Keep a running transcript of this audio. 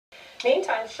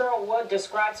Meantime, Cheryl Wood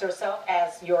describes herself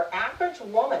as your average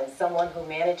woman, someone who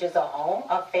manages a home,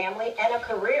 a family, and a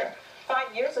career.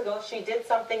 5 years ago, she did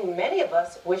something many of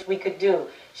us wish we could do.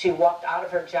 She walked out of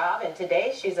her job, and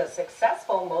today she's a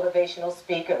successful motivational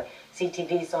speaker.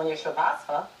 CTV's Sonia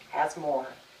Shrivastava has more.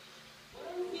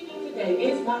 What I'm speaking today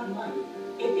is not money.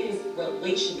 It is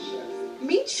relationships.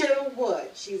 Meet Cheryl Wood.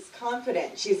 She's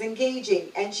confident, she's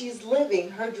engaging, and she's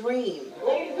living her dream.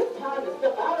 Ladies, it's time to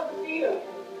step out of the theater.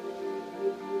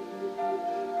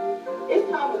 It's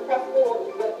time to press forward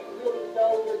with what you really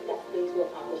know you're destined to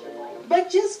accomplish in life. But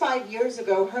just 5 years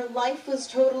ago, her life was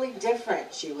totally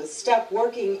different. She was stuck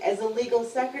working as a legal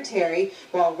secretary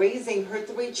while raising her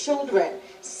 3 children.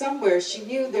 Somewhere she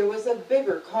knew there was a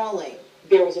bigger calling.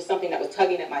 There was just something that was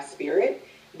tugging at my spirit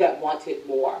that wanted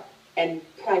more. And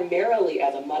primarily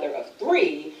as a mother of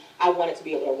 3, I wanted to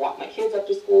be able to walk my kids up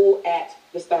to school at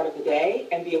the start of the day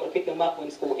and be able to pick them up when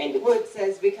school ended. Wood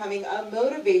says becoming a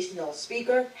motivational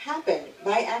speaker happened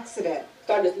by accident.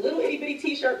 Started this little itty bitty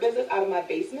t-shirt business out of my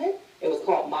basement. It was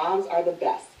called Moms Are the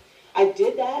Best. I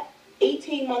did that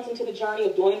 18 months into the journey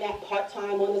of doing that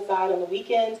part-time on the side on the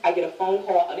weekends. I get a phone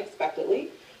call unexpectedly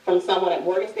from someone at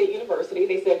Morgan State University.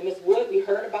 They said, "Miss Wood, we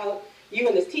heard about you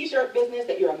in this t-shirt business,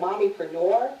 that you're a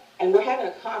mommypreneur, and we're having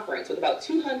a conference with about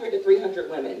 200 to 300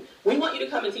 women. We want you to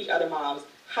come and teach other moms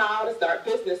how to start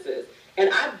businesses." And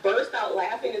I burst out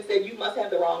laughing and said, "You must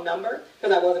have the wrong number,"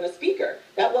 because I wasn't a speaker.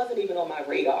 That wasn't even on my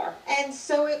radar. And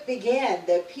so it began,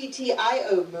 the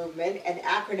PTIO movement, an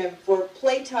acronym for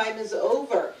Playtime is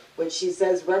Over, which she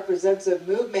says represents a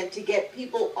movement to get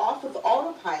people off of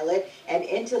autopilot and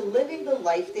into living the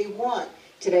life they want.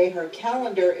 Today, her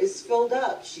calendar is filled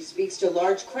up. She speaks to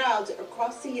large crowds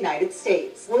across the United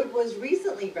States. Wood was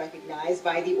recently recognized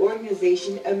by the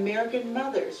organization American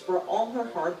Mothers for all her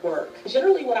hard work.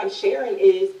 Generally, what I'm sharing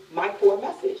is my core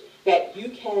message, that you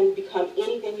can become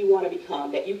anything you want to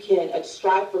become, that you can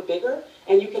strive for bigger,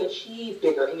 and you can achieve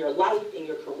bigger in your life, in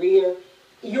your career.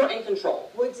 You're in control.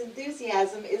 Wood's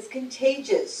enthusiasm is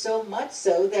contagious, so much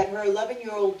so that her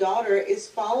 11-year-old daughter is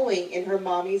following in her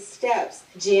mommy's steps.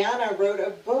 Gianna wrote a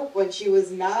book when she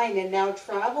was 9 and now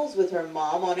travels with her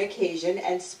mom on occasion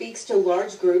and speaks to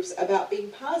large groups about being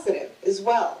positive as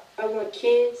well. I want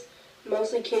kids,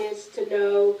 mostly kids, to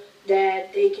know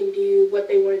that they can do what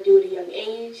they want to do at a young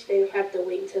age. They don't have to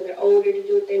wait until they're older to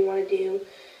do what they want to do.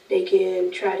 They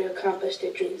can try to accomplish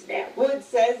their dreams now. Wood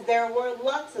says there were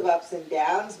lots of ups and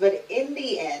downs, but in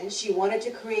the end, she wanted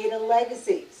to create a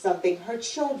legacy, something her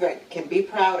children can be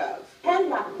proud of.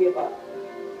 Cannot give up.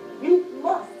 You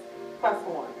must press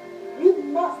on. You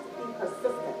must be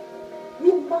persistent.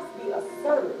 You must be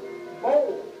assertive,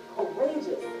 bold,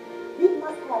 courageous. You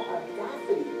must have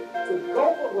audacity to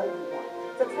go for what you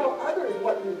want, to tell others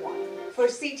what you want. For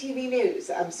CTV News,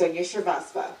 I'm Sonia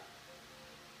Shrivastava.